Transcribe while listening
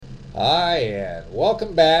Hi, and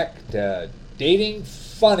welcome back to Dating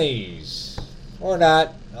Funnies. Or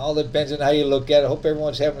not. All depends on how you look at it. Hope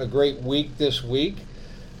everyone's having a great week this week.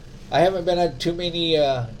 I haven't been on too many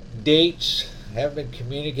dates. Haven't been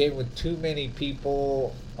communicating with too many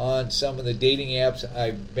people on some of the dating apps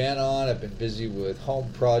I've been on. I've been busy with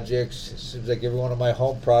home projects. It seems like every one of my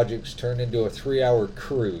home projects turned into a 3-hour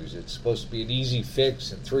cruise. It's supposed to be an easy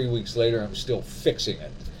fix, and 3 weeks later I'm still fixing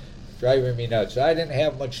it. Driving me nuts. I didn't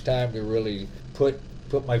have much time to really put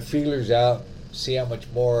my feelers out and see how much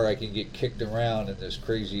more I can get kicked around in this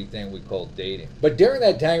crazy thing we call dating. But during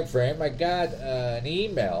that time frame, I got an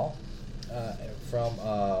email from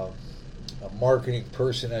a marketing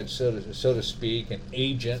person, so to speak, an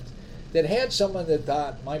agent, that had someone that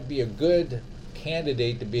thought might be a good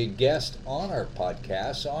candidate to be a guest on our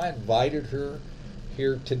podcast. So I invited her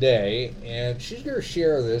here today, and she's going to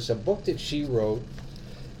share a book that she wrote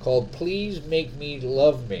called Please Make Me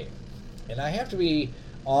Love Me. And I have to be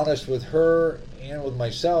honest with her and with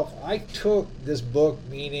myself. I took this book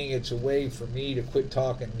meaning it's a way for me to quit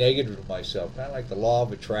talking negative to myself, kind of like the law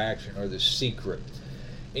of attraction or The Secret.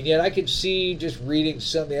 And yet I could see, just reading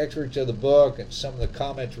some of the excerpts of the book and some of the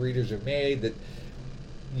comments readers have made, that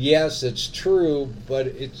yes, it's true, but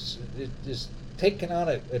it's taken on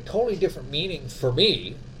a totally different meaning for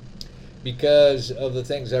me, because of the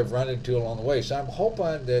things I've run into along the way. So I'm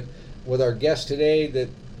hoping that with our guest today that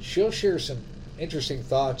she'll share some interesting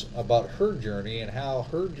thoughts about her journey and how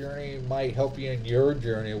her journey might help you in your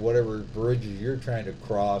journey, whatever bridges you're trying to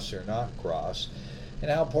cross or not cross,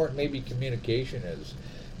 and how important maybe communication is.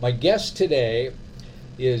 My guest today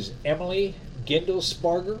is Emily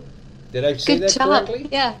Gindelsparger. Did I say that correctly?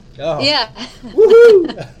 Yeah. Oh. Yeah.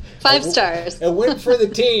 Woohoo! 5 stars. A win for the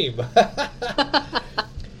team.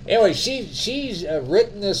 Anyway, she's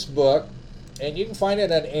written this book, and you can find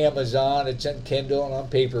it on Amazon. It's on Kindle and on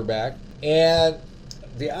paperback. And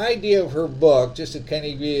the idea of her book, just to kind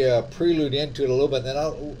of be a prelude into it a little bit, then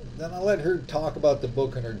I'll let her talk about the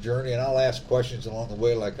book and her journey, and I'll ask questions along the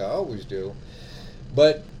way like I always do.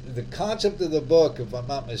 But the concept of the book, if I'm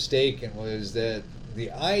not mistaken, was that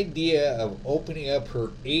the idea of opening up her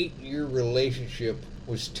 8-year relationship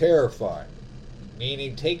was terrifying.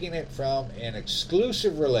 Meaning taking it from an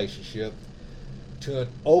exclusive relationship to an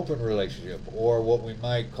open relationship, or what we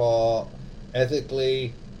might call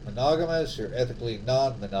ethically monogamous or ethically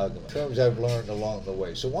non-monogamous, terms I've learned along the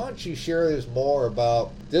way. So why don't you share us more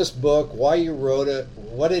about this book, why you wrote it,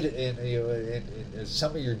 what it, and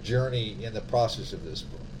some of your journey in the process of this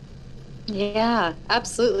book. Yeah,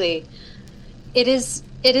 absolutely. It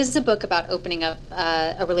is a book about opening up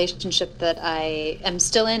a relationship that I am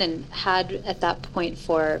still in and had at that point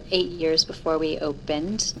for 8 years before we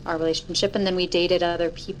opened our relationship. And then we dated other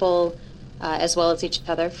people as well as each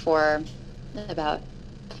other for about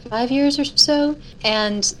 5 years or so.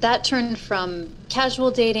 And that turned from casual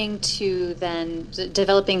dating to then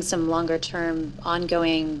developing some longer term,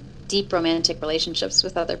 ongoing, deep romantic relationships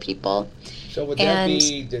with other people. So would that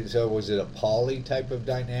be, so was it a poly type of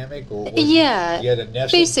dynamic, or was you had a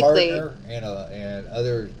nesting partner and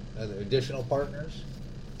other additional partners?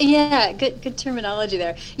 Yeah, good terminology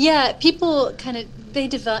there. Yeah, people kind of,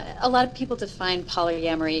 a lot of people define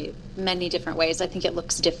polyamory many different ways. I think it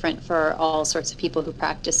looks different for all sorts of people who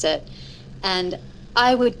practice it. And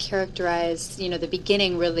I would characterize, the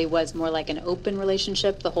beginning really was more like an open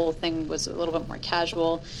relationship. The whole thing was a little bit more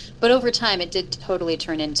casual. But over time, it did totally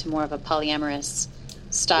turn into more of a polyamorous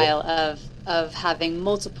style of having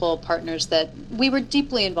multiple partners that we were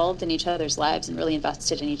deeply involved in each other's lives and really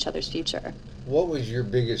invested in each other's future. What was your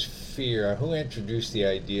biggest fear? Who introduced the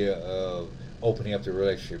idea of opening up the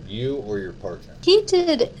relationship, you or your partner? He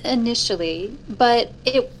did initially, but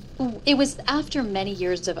it was after many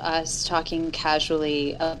years of us talking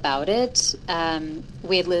casually about it.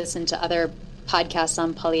 We had listened to other podcasts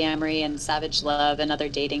on polyamory and savage love and other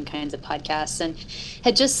dating kinds of podcasts, and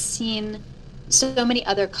had just seen so many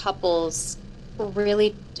other couples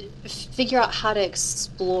really figure out how to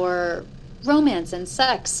explore romance and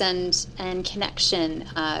sex and connection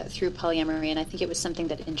through polyamory. And I think it was something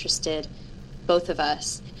that interested both of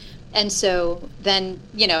us. And so then,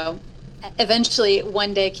 eventually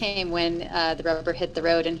one day came when the rubber hit the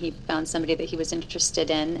road and he found somebody that he was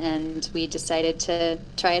interested in, and we decided to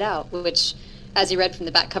try it out, which, as you read from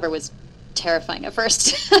the back cover, was terrifying at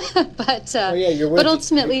first. but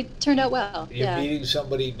ultimately turned out well. You're meeting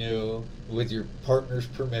somebody new with your partner's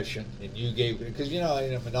permission, and you gave, because in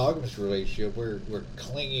a monogamous relationship we're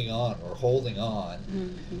clinging on or holding on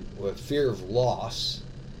with fear of loss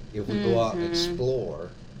if we go out and explore.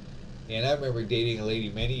 And I remember dating a lady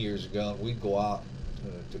many years ago, and we'd go out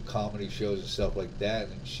to comedy shows and stuff like that,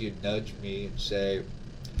 and she'd nudge me and say,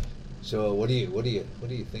 "So what do you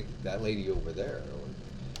think of that lady over there?"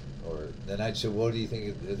 Or then I'd say, "What do you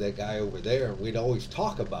think of that guy over there?" And we'd always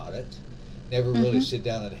talk about it, never really sit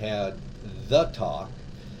down and had the talk.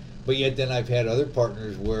 But yet then I've had other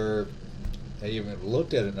partners where I even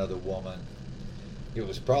looked at another woman, it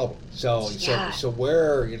was a problem. So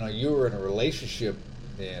where, you were in a relationship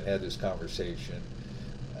and had this conversation,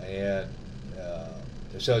 and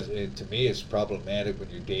to me it's problematic when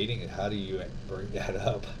you're dating, and how do you bring that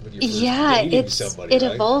up when you're first dating somebody? It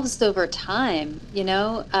evolves over time,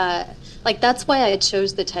 like that's why I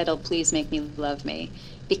chose the title Please Make Me Love Me,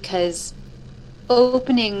 because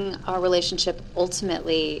opening our relationship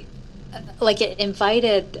ultimately, like it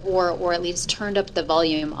invited or at least turned up the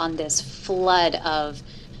volume on this flood of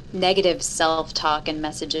negative self-talk and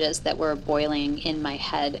messages that were boiling in my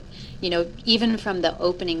head. Even from the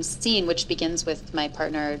opening scene, which begins with my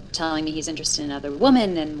partner telling me he's interested in another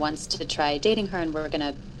woman and wants to try dating her, and we're going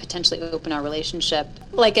to potentially open our relationship.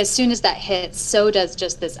 Like, as soon as that hits, so does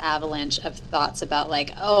just this avalanche of thoughts about,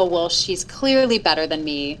 like, oh, well, she's clearly better than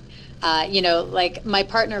me. Like, my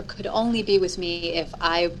partner could only be with me if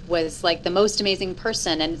I was, like, the most amazing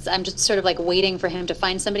person, and I'm just sort of, like, waiting for him to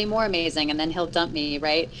find somebody more amazing, and then he'll dump me,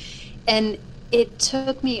 right? And it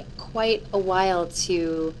took me quite a while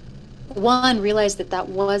to, one, realize that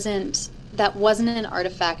wasn't an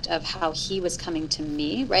artifact of how he was coming to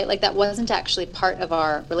me, right? Like, that wasn't actually part of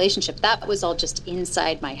our relationship. That was all just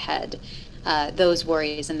inside my head, those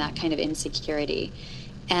worries and that kind of insecurity.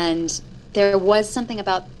 And there was something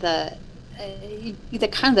about the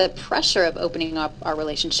kind of the pressure of opening up our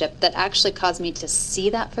relationship that actually caused me to see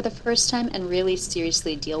that for the first time and really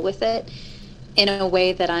seriously deal with it in a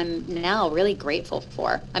way that I'm now really grateful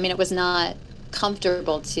for. I mean, it was not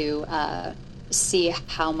comfortable to see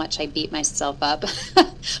how much I beat myself up,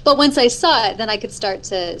 but once I saw it, then I could start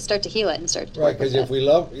to heal it and start to right. Because if we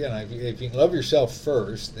love, if you can love yourself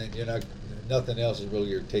first, then nothing else is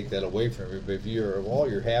really going to take that away from you. But if all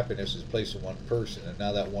your happiness is placed in one person, and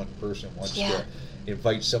now that one person wants to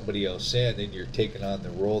invite somebody else in, then you're taking on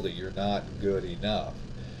the role that you're not good enough.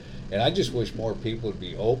 And I just wish more people would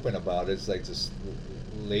be open about it. It's like this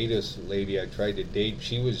latest lady I tried to date,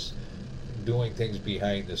 she was doing things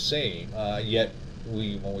behind the scene, yet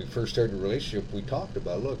when we first started the relationship, we talked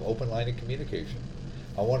about, look, open line of communication.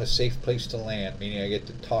 I want a safe place to land, meaning I get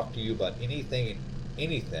to talk to you about anything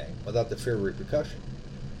without the fear of repercussion.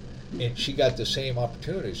 And she got the same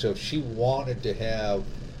opportunity. So if she wanted to have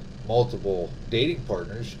multiple dating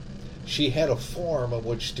partners, she had a form of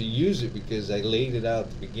which to use it, because I laid it out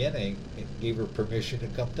at the beginning and gave her permission to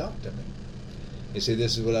come talk to me and say,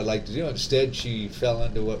 this is what I'd like to do. Instead, she fell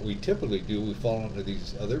into what we typically do. We fall into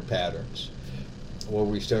these other patterns where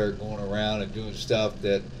we start going around and doing stuff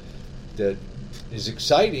that is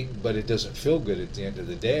exciting, but it doesn't feel good at the end of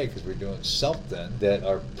the day, because we're doing something that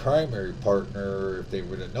our primary partner, if they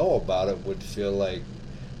were to know about it, would feel like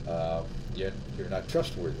you're not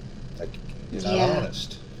trustworthy, like you're not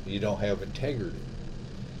honest, you don't have integrity.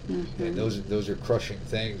 And those are crushing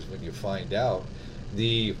things when you find out.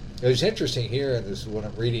 It was interesting here, and this is what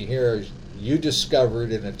I'm reading here, is you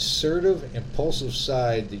discovered an assertive, impulsive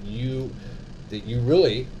side that you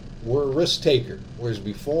really were a risk taker, whereas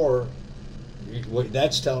before, what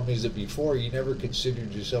that's telling me is that before you never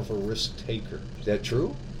considered yourself a risk taker. Is that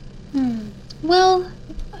true? Well,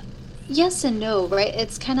 yes and no, right?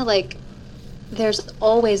 It's kind of like there's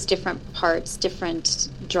always different parts, different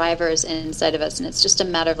drivers inside of us, and it's just a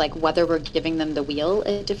matter of like whether we're giving them the wheel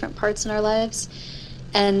at different parts in our lives.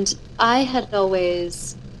 And I had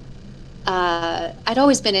always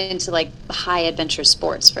been into like high adventure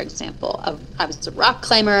sports, for example. I was a rock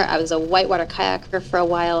climber, I was a whitewater kayaker for a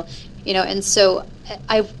while, and so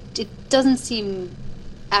it doesn't seem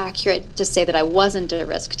accurate to say that I wasn't a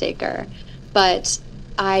risk taker, but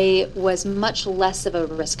I was much less of a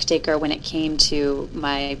risk taker when it came to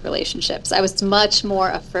my relationships. I was much more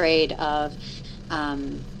afraid of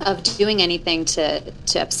doing anything to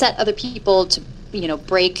upset other people, to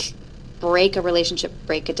break a relationship,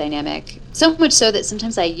 break a dynamic. So much so that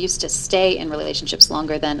sometimes I used to stay in relationships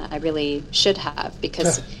longer than I really should have,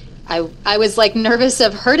 because I was like nervous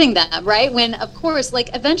of hurting them, right? When of course,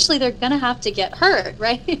 like eventually they're gonna have to get hurt,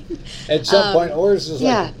 right? At some point, or is this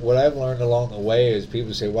like what I've learned along the way is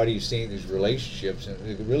people say, "Why do you stay in these relationships?" And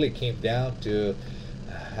it really came down to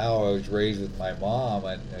how I was raised with my mom,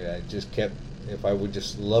 and I just kept, if I would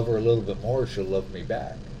just love her a little bit more, she'll love me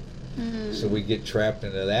back. So we get trapped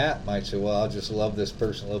into that. Might say, well, I'll just love this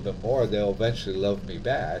person a little bit more, they'll eventually love me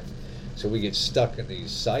back. So we get stuck in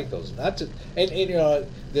these cycles. Not to, and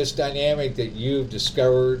this dynamic that you've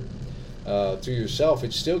discovered through yourself,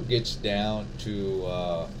 it still gets down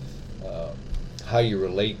to how you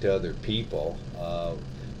relate to other people.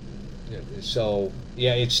 So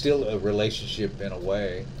yeah, it's still a relationship in a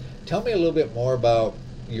way. Tell me a little bit more about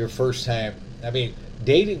your first time. I mean,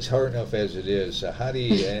 dating's hard enough as it is. So how do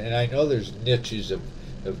you? And I know there's niches of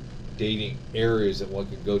dating areas that one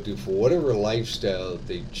can go to for whatever lifestyle that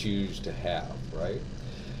they choose to have, right?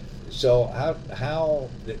 So how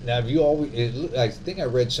now have you always? I think I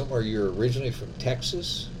read somewhere you're originally from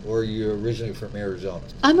Texas, or you're originally from Arizona.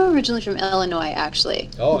 I'm originally from Illinois, actually.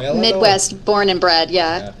 Oh, Illinois. Midwest, born and bred.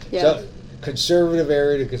 Yeah. So conservative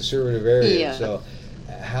area to conservative area. Yeah. So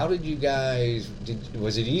how did you guys?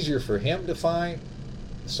 Was it easier for him to find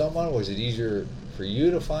someone? Was it easier for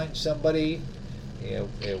you to find somebody?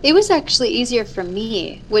 It was actually easier for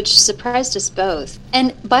me, which surprised us both.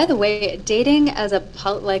 And by the way, dating as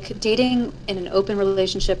dating in an open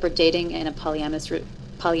relationship or dating in a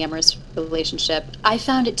polyamorous relationship, I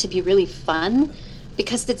found it to be really fun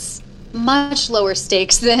because it's much lower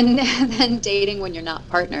stakes than dating when you're not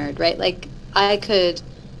partnered, right? Like I could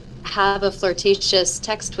have a flirtatious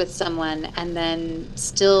text with someone and then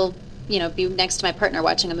still, be next to my partner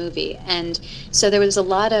watching a movie. And so there was a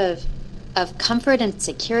lot of comfort and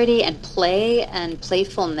security and play and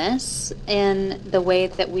playfulness in the way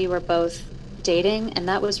that we were both dating, and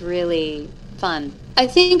that was really fun. I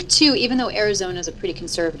think, too, even though Arizona is a pretty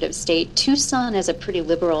conservative state, Tucson is a pretty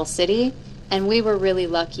liberal city, and we were really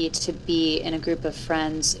lucky to be in a group of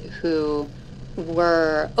friends who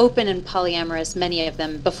were open and polyamorous, many of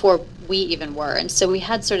them, before we even were. And so we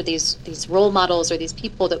had sort of these role models or these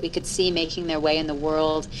people that we could see making their way in the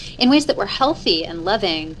world in ways that were healthy and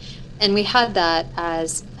loving. And we had that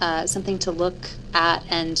as something to look at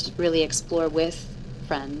and really explore with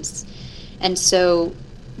friends. And so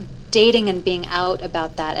dating and being out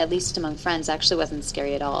about that, at least among friends, actually wasn't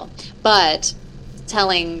scary at all. But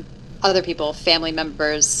telling other people, family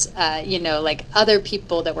members, like other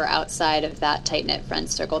people that were outside of that tight-knit friend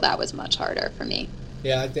circle, that was much harder for me.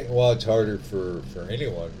 Yeah, I think, it's harder for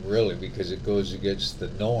anyone, really, because it goes against the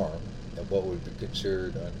norm of what would be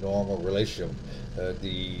considered a normal relationship.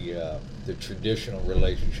 The traditional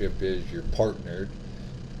relationship is you're partnered,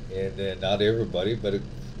 and then not everybody, but a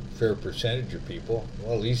fair percentage of people,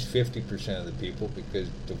 well, at least 50% of the people, because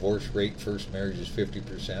divorce rate, first marriage is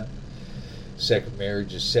 50%, second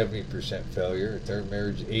marriage is 70% failure, third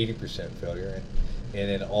marriage is 80% failure,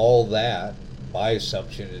 and in all that, my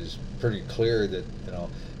assumption is pretty clear that,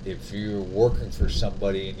 if you're working for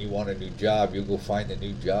somebody and you want a new job, you'll go find a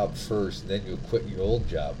new job first, and then you'll quit your old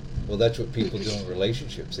job. Well, that's what people do in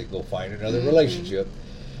relationships. They go find another relationship,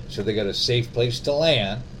 so they got a safe place to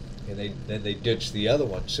land, and then they ditch the other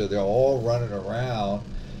one. So they're all running around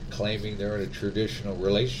claiming they're in a traditional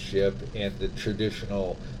relationship and the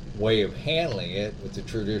traditional way of handling it with the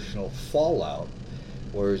traditional fallout.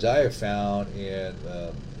 Whereas I have found in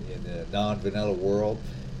the non-vanilla world,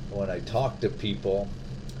 when I talk to people,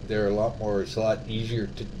 it's a lot easier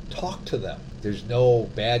to talk to them. There's no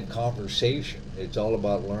bad conversation. It's all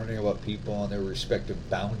about learning about people and their respective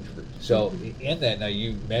boundaries. So in that, now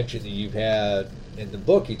you mentioned that you've had, in the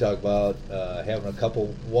book you talk about having a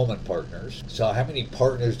couple woman partners. So how many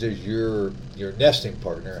partners does your nesting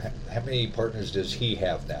partner, how many partners does he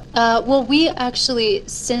have now? Well, we actually,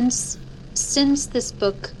 since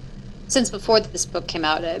before this book came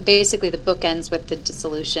out, basically the book ends with the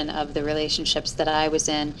dissolution of the relationships that I was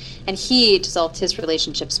in, and he dissolved his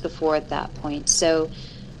relationships before that point. So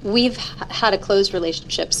we've had a closed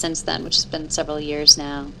relationship since then, which has been several years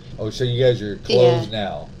now. Oh, so you guys are closed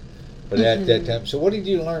now. But at that time, so what did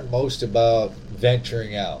you learn most about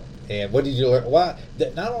venturing out? And what did you learn? Well,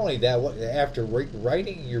 not only that, after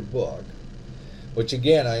writing your book, which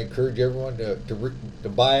again, I encourage everyone to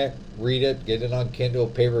buy it, read it, get it on Kindle,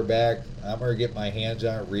 paperback. I'm going to get my hands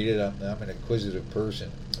on it, read it. I'm an inquisitive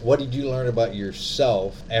person. What did you learn about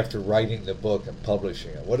yourself after writing the book and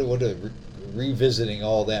publishing it? What revisiting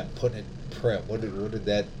all that and putting it in print, what did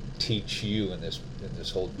that teach you in this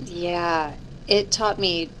whole? Yeah, it taught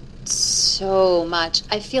me so much.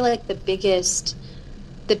 I feel like the biggest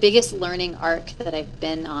learning arc that I've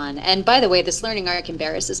been on, and by the way, this learning arc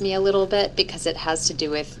embarrasses me a little bit because it has to do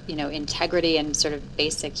with, integrity and sort of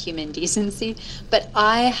basic human decency. But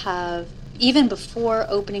I have, even before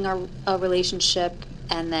opening a relationship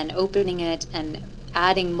and then opening it and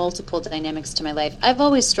adding multiple dynamics to my life, I've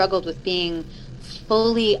always struggled with being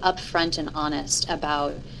fully upfront and honest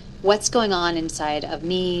about what's going on inside of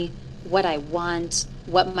me, what I want,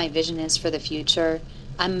 what my vision is for the future.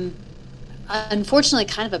 unfortunately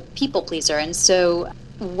kind of a people pleaser. And so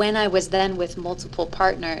when I was then with multiple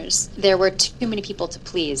partners, there were too many people to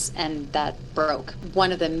please, and that broke.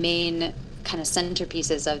 One of the main kind of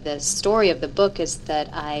centerpieces of the story of the book is that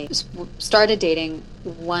I started dating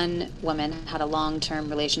one woman, had a long-term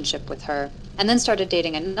relationship with her, and then started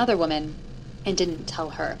dating another woman and didn't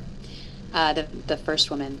tell her, the first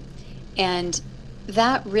woman. And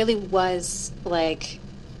that really was like,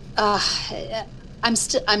 I'm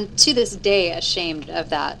to this day ashamed of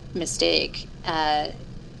that mistake,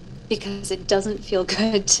 because it doesn't feel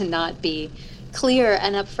good to not be clear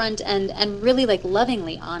and upfront and really like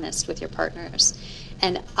lovingly honest with your partners.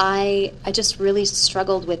 And I just really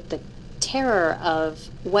struggled with the terror of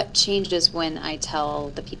what changes when I tell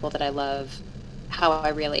the people that I love how I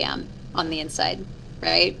really am on the inside,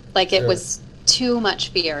 right? Like Sure. It was too much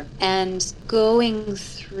fear. And going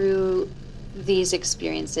through these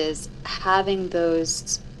experiences, having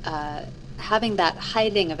those, having that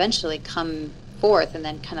hiding eventually come forth and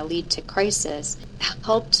then kind of lead to crisis,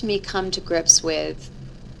 helped me come to grips with,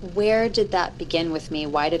 where did that begin with me?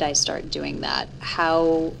 Why did I start doing that?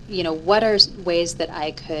 How, what are ways that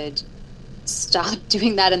I could stop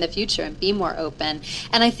doing that in the future and be more open?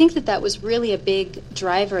 And I think that was really a big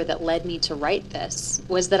driver that led me to write this,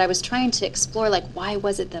 was that I was trying to explore, like, why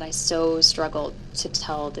was it that I so struggled to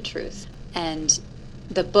tell the truth? And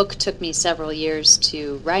the book took me several years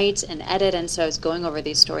to write and edit, and so I was going over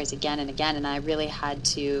these stories again and again, and I really had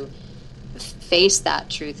to face that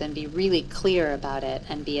truth and be really clear about it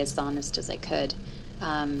and be as honest as I could.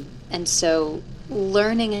 And so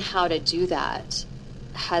learning how to do that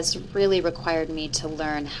has really required me to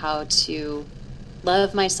learn how to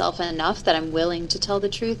love myself enough that I'm willing to tell the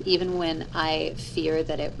truth, even when I fear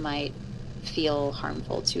that it might feel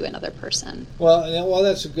harmful to another person. Well,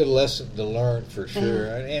 that's a good lesson to learn for sure.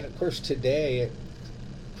 And of course today,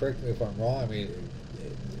 correct me if I'm wrong, I mean,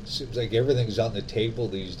 it seems like everything's on the table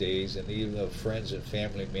these days, and even though friends and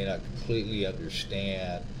family may not completely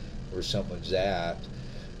understand where someone's at,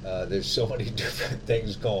 there's so many different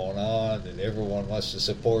things going on, and everyone wants to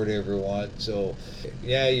support everyone. So,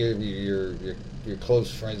 yeah, your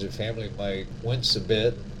close friends and family might wince a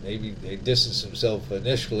bit. Maybe they distance themselves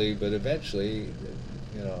initially, but eventually,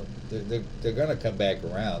 they're going to come back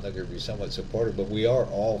around. They're going to be somewhat supportive. But we are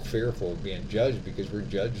all fearful of being judged, because we're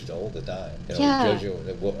judged all the time. We judge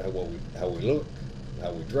how we look,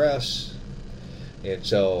 how we dress, and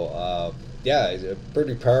so. It's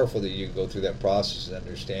pretty powerful that you can go through that process and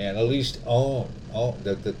understand, at least own.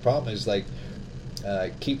 The problem is, like,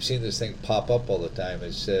 I keep seeing this thing pop up all the time.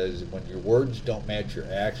 It says, when your words don't match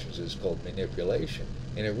your actions, it's called manipulation.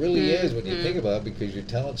 And it really is when you think about it, because you're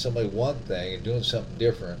telling somebody one thing and doing something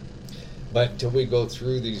different. But until we go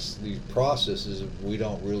through these processes, we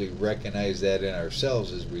don't really recognize that in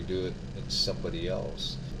ourselves as we do it in somebody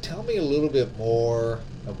else. Tell me a little bit more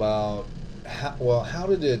about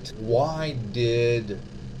why did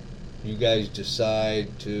you guys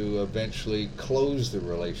decide to eventually close the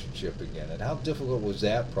relationship again? And how difficult was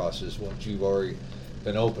that process once you've already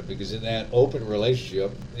been open? Because in that open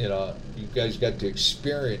relationship, you guys got to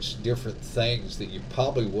experience different things that you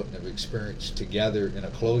probably wouldn't have experienced together in a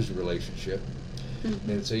closed relationship. Mm-hmm.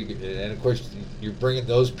 And so, and of course, you're bringing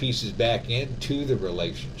those pieces back into the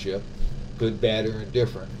relationship, good, bad, or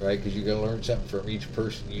indifferent, right? Because you got to learn something from each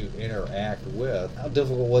person you interact with. How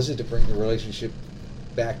difficult was it to bring the relationship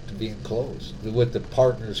back to being closed, with the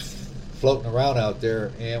partners floating around out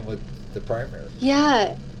there and with the primary?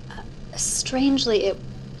 Yeah, strangely,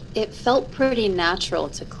 it felt pretty natural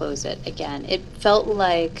to close it again. It felt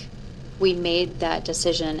like we made that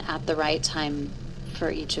decision at the right time for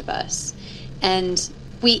each of us. And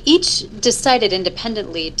we each decided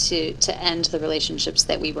independently to end the relationships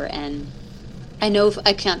that we were in. I know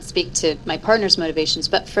I can't speak to my partner's motivations,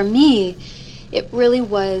 but for me, it really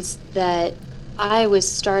was that I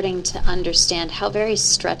was starting to understand how very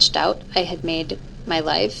stretched out I had made my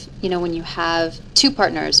life. When you have two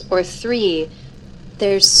partners or three,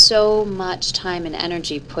 there's so much time and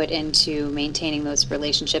energy put into maintaining those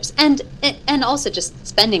relationships, and also just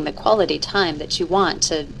spending the quality time that you want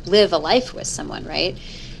to live a life with someone, right?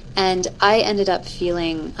 And I ended up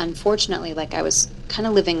feeling, unfortunately, like I was kind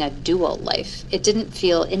of living a dual life. It didn't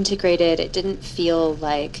feel integrated. It didn't feel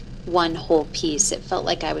like one whole piece. It felt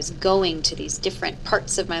like I was going to these different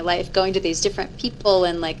parts of my life, going to these different people,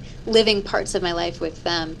 and like living parts of my life with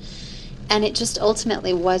them. And it just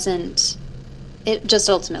ultimately wasn't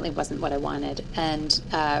what I wanted, and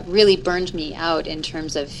really burned me out in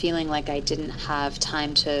terms of feeling like I didn't have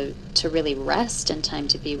time to really rest and time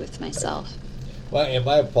to be with myself. Well, and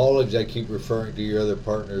my apologies, I keep referring to your other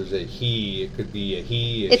partner as a he. It could be a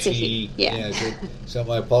he, a It's she. a he, yeah. So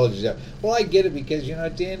my apologies. Well, I get it because,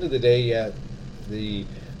 at the end of the day, the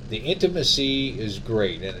intimacy is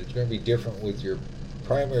great, and it's going to be different with your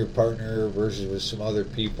primary partner versus with some other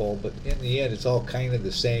people, but in the end it's all kind of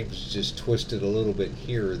the same. It's just twisted a little bit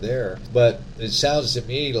here or there. But it sounds to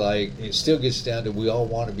me like it still gets down to we all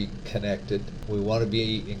want to be connected, we want to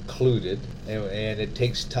be included, and it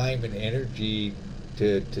takes time and energy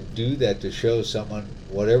to do that, to show someone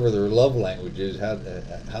whatever their love language is,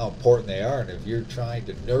 how important they are. And if you're trying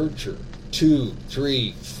to nurture 2,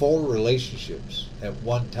 3, 4 relationships at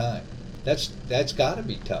one time, that's got to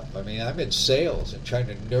be tough. I mean, I'm in sales and trying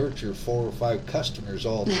to nurture 4 or 5 customers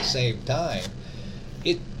all at the same time.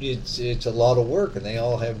 It's a lot of work, and they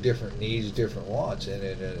all have different needs, different wants. And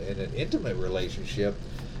in an intimate relationship,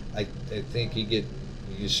 I think you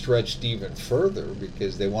stretched even further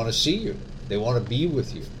because they want to see you, they want to be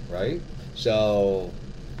with you, right? So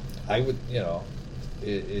I would,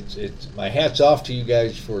 it's my hat's off to you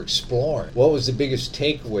guys for exploring. What was the biggest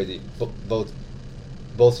takeaway that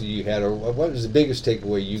both of you had, or what was the biggest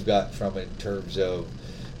takeaway you got from it in terms of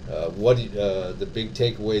the big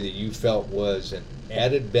takeaway that you felt was an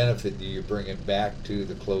added benefit that you're bringing back to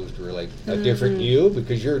the closed relationship? A different you,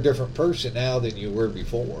 because you're a different person now than you were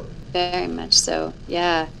before. Very much so,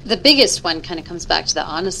 yeah. The biggest one kind of comes back to the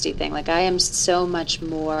honesty thing. Like, I am so much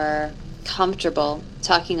more comfortable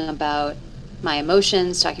talking about my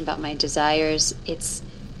emotions, talking about my desires.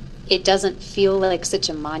 It doesn't feel like such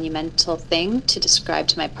a monumental thing to describe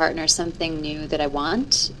to my partner something new that I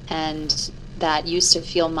want, and that used to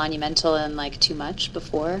feel monumental and like too much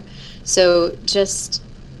before. So just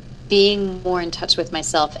being more in touch with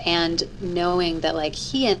myself and knowing that, like,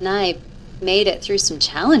 he and I made it through some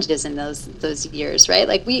challenges in those years, right?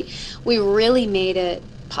 Like we really made it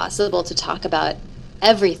possible to talk about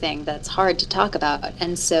everything that's hard to talk about.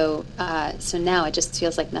 And so now it just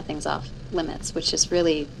feels like nothing's off limits, which is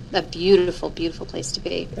really a beautiful, beautiful place to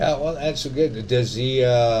be. Yeah, well, that's good. Does he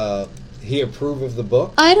approve of the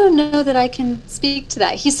book? I don't know that I can speak to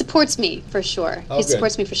that. He supports me for sure. Oh, he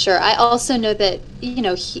supports me for sure. I also know that,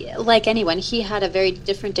 he, like anyone, he had a very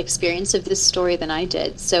different experience of this story than I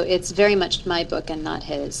did. So it's very much my book and not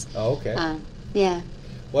his. Oh, okay. Yeah.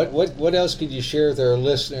 What else could you share with our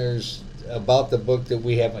listeners about the book that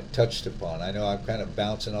we haven't touched upon? I know I'm kind of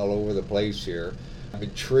bouncing all over the place here. I'm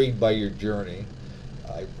intrigued by your journey.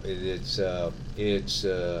 I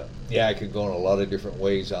could go in a lot of different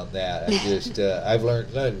ways on that. I've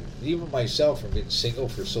learned, even myself, from being single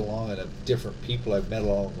for so long, and of different people I've met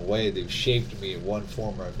along the way, they've shaped me in one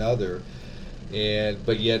form or another.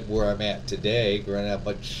 But yet where I'm at today, granted I'm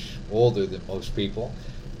much older than most people,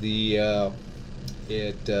 it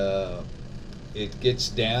gets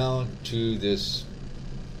down to this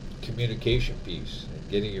communication piece,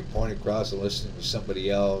 getting your point across and listening to somebody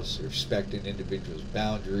else, respecting individuals'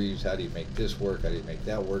 boundaries. How do you make this work? How do you make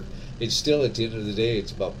that work? It's still, at the end of the day,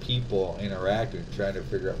 it's about people interacting, trying to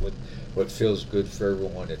figure out what feels good for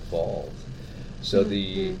everyone involved. So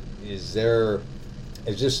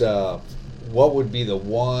what would be the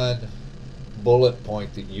one bullet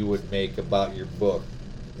point that you would make about your book,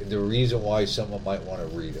 the reason why someone might want to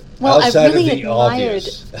read it? Well, outside I really of the admired.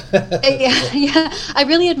 obvious. I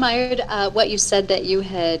really admired what you said, that you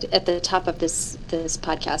had at the top of this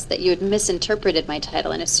podcast, that you had misinterpreted my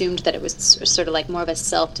title and assumed that it was sort of like more of a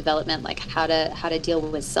self-development, like how to deal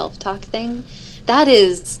with self-talk thing. That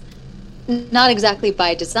is not exactly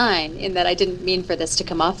by design, in that I didn't mean for this to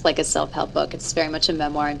come off like a self-help book. It's very much a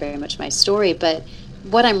memoir and very much my story. But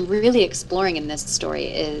what I'm really exploring in this story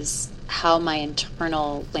is how my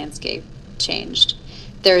internal landscape changed.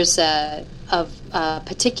 There's a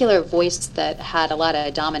particular voice that had a lot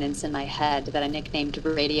of dominance in my head that I nicknamed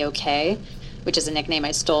Radio K, which is a nickname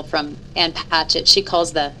I stole from Ann Patchett. She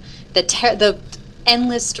calls the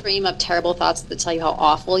endless stream of terrible thoughts that tell you how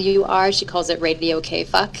awful you are, she calls it Radio K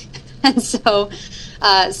fuck. And so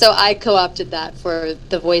I co-opted that for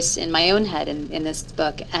the voice in my own head in this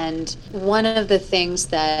book. And one of the things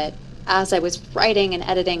that, as I was writing and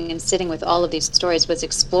editing and sitting with all of these stories, was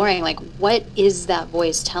exploring, like, what is that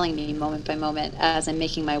voice telling me moment by moment as I'm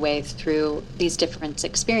making my way through these different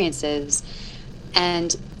experiences,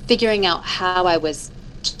 and figuring out how I was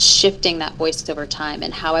shifting that voice over time,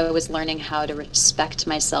 and how I was learning how to respect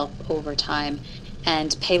myself over time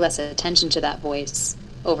and pay less attention to that voice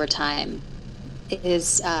over time. It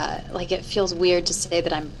is it feels weird to say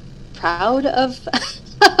that I'm proud of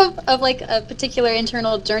of like a particular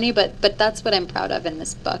internal journey, but that's what I'm proud of in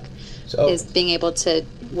this book, is being able to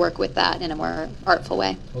work with that in a more artful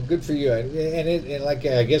way. Well, good for you. And like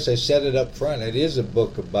I guess I said it up front, it is a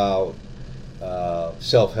book about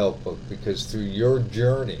self-help book, because through your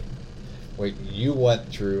journey, what you went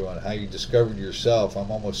through and how you discovered yourself, I'm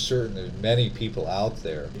almost certain there's many people out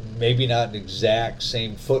there, maybe not an exact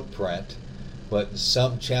same footprint, but in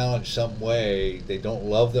some challenge, some way, they don't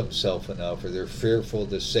love themselves enough, or they're fearful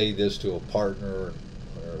to say this to a partner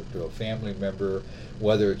or to a family member,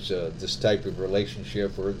 whether it's this type of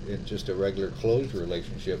relationship or in just a regular closed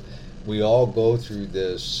relationship. We all go through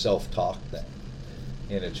this self-talk thing,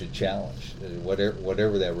 and it's a challenge,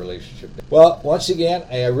 whatever that relationship is. Well, once again,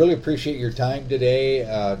 I really appreciate your time today.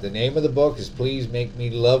 The name of the book is Please Make Me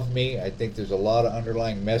Love Me. I think there's a lot of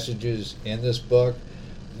underlying messages in this book.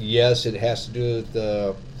 Yes, it has to do with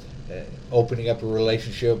opening up a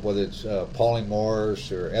relationship, whether it's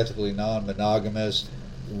polymorphs or ethically non-monogamous,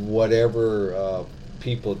 whatever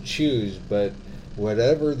people choose, but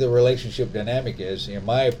whatever the relationship dynamic is, in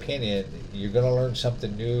my opinion, you're going to learn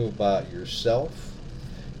something new about yourself.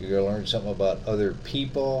 You're going to learn something about other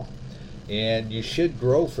people, and you should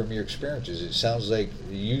grow from your experiences. It sounds like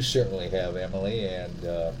you certainly have, Emily,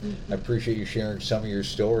 and I appreciate you sharing some of your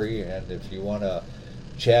story. And if you want to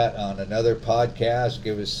chat on another podcast,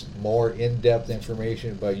 give us more in-depth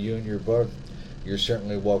information about you and your book, you're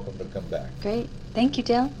certainly welcome to come back. Great. Thank you,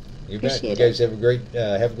 Dale. You bet. You guys have a great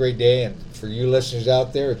day. And for you listeners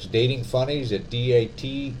out there, it's Dating Funnies at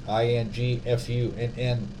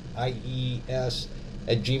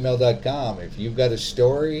datingfunnies@gmail.com. If you've got a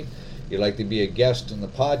story, you'd like to be a guest on the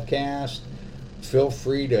podcast, feel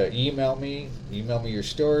free to email me your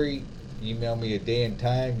story, email me a day and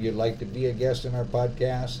time you'd like to be a guest on our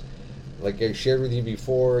podcast. Like I shared with you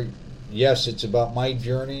before, yes, it's about my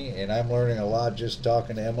journey, and I'm learning a lot just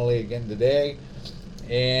talking to Emily again today.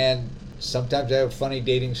 And sometimes I have funny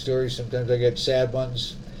dating stories, sometimes I get sad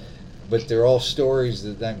ones, but they're all stories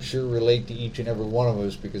that I'm sure relate to each and every one of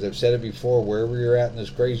us, because I've said it before, wherever you're at in this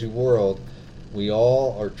crazy world, we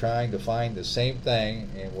all are trying to find the same thing,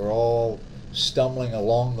 and we're all stumbling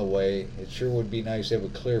along the way. It sure would be nice to have a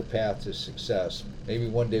clear path to success. Maybe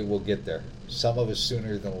one day we'll get there, some of us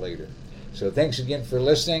sooner than later. So thanks again for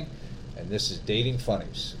listening, and this is Dating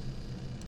Funnies.